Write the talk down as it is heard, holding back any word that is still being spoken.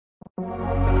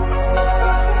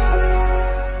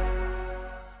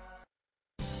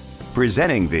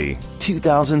Presenting the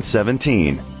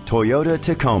 2017 Toyota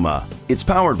Tacoma. It's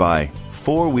powered by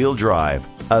four-wheel drive,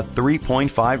 a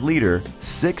 3.5-liter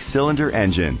 6-cylinder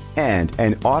engine, and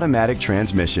an automatic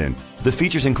transmission. The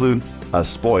features include a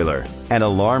spoiler, an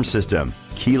alarm system,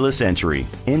 keyless entry,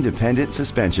 independent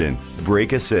suspension,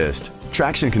 brake assist,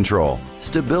 traction control,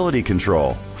 stability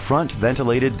control, front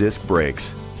ventilated disc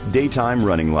brakes, daytime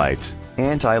running lights,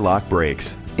 anti-lock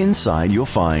brakes. Inside you'll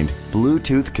find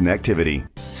Bluetooth connectivity,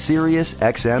 Sirius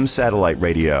XM satellite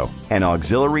radio, an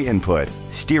auxiliary input,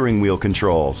 steering wheel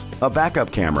controls, a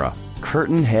backup camera,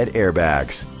 curtain head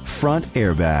airbags, front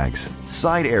airbags,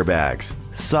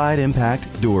 side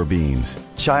impact door beams,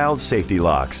 child safety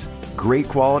locks. Great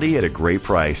quality at a great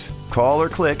price. Call or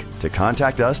click to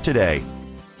contact us today.